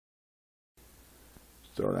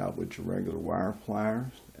Start out with your regular wire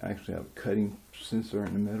pliers. They actually have a cutting sensor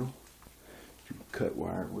in the middle that you can cut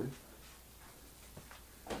wire with.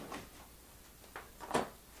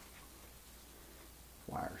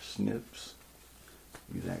 Wire snips.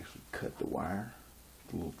 You can actually cut the wire.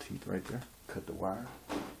 The little teeth right there. Cut the wire.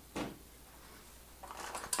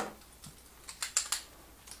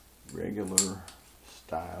 Regular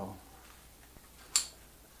style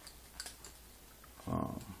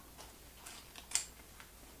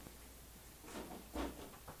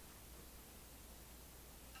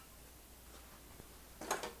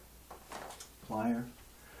pliers,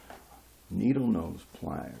 needle nose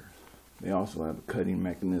pliers. They also have a cutting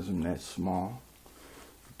mechanism that's small.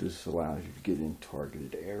 This allows you to get in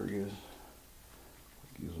targeted areas.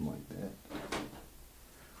 Use them like that.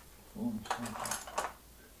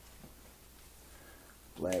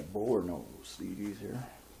 Flat bore nose. See these here?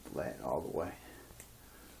 Flat all the way.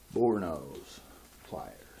 Bore nose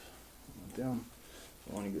pliers. With them,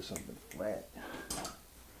 I want to get something flat.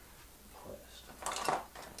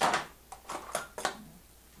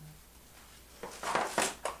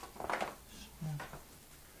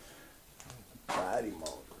 Body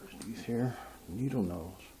motors. These here, needle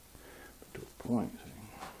nose, but to a point.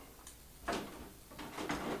 See?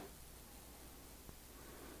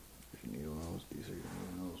 There's your needle nose. These are your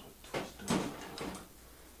needle nose with twisted.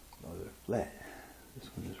 No, they're flat. This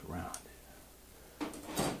one is rounded.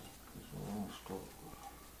 This one stroke.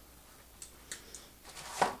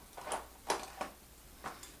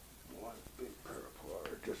 One big pair of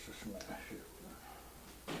pliers just to smash it.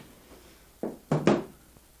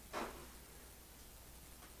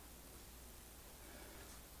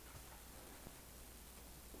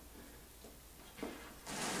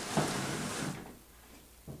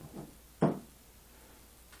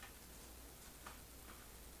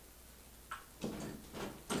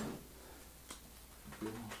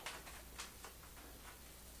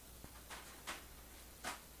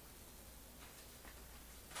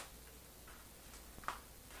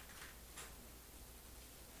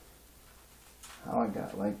 How I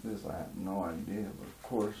got like this, I have no idea, but of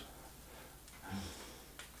course,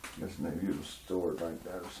 I guess maybe it was stored like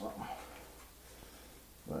that or something.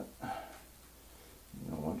 But,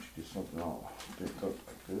 you know, once you get something all picked up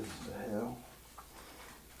like this, the hell,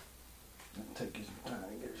 it'll take you some time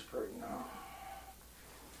to get it straightened out.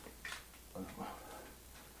 But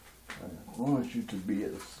I want you to be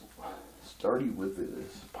as sturdy with it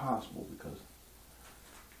as possible because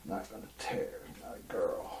it's not going to tear. It's not a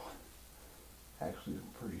girl. Actually,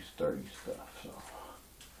 pretty sturdy stuff, so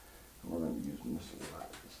we're going to be using this a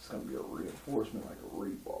lot. This is going to be a reinforcement, like a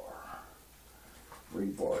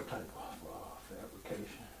rebar type of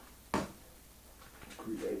fabrication.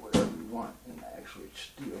 Create whatever you want in actually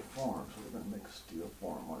steel form. So we're going to make a steel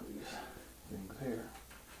form one of these things here,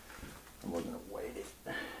 and we're going to weight it.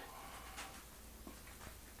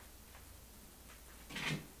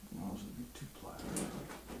 Those would be 2 pliers.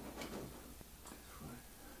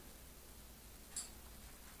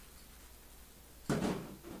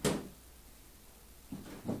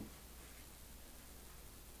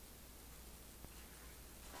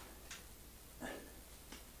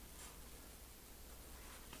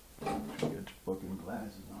 Get your fucking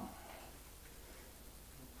glasses on.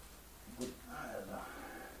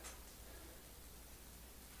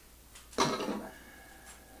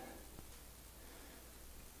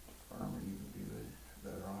 Firmer you can be with it,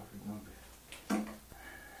 better off you're gonna be.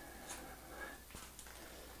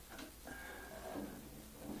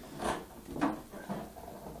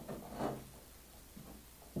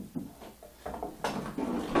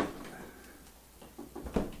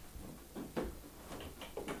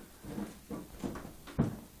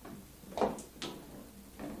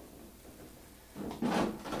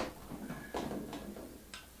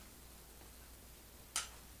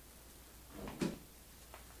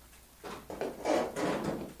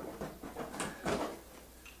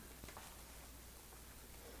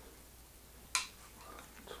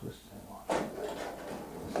 Twist that one.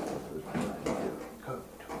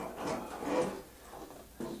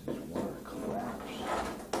 This is water collapse.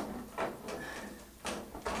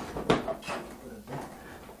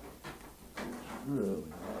 It's really